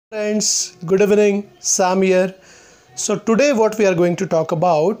Friends, good evening. Sam here. So today what we are going to talk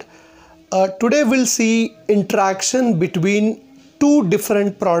about, today we'll see interaction between two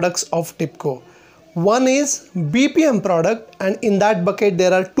different products of Tibco. One is BPM product, and in that bucket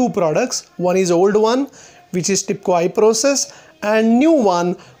there are two products. One is old one, which is Tibco iProcess, and new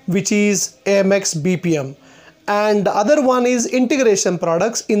one, which is AMX BPM. And the other one is integration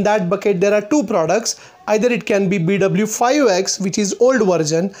products. In that bucket there are two products. Either it can be BW5X, which is old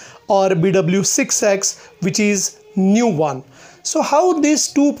version, or BW6X, which is new one. So how these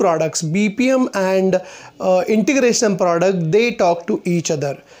two products, BPM and integration product, they talk to each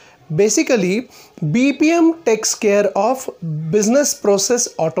other? Basically, BPM takes care of business process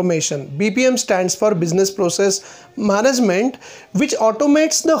automation. BPM stands for business process management, which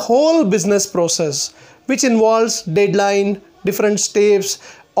automates the whole business process, which involves deadline, different steps,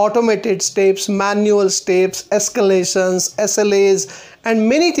 automated steps, manual steps, escalations, SLAs, and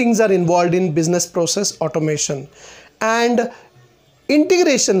many things are involved in business process automation. And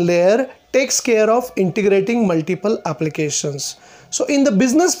integration layer takes care of integrating multiple applications. So in the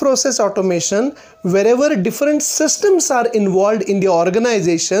business process automation, wherever different systems are involved in the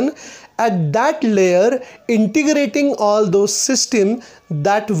organization, at that layer, integrating all those systems,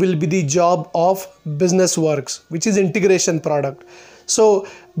 that will be the job of BusinessWorks, which is integration product. So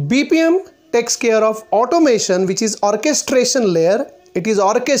BPM takes care of automation, which is orchestration layer. It is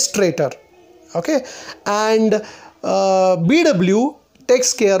orchestrator. Okay. And BW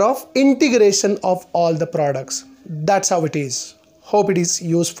takes care of integration of all the products. That's how it is. Hope it is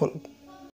useful.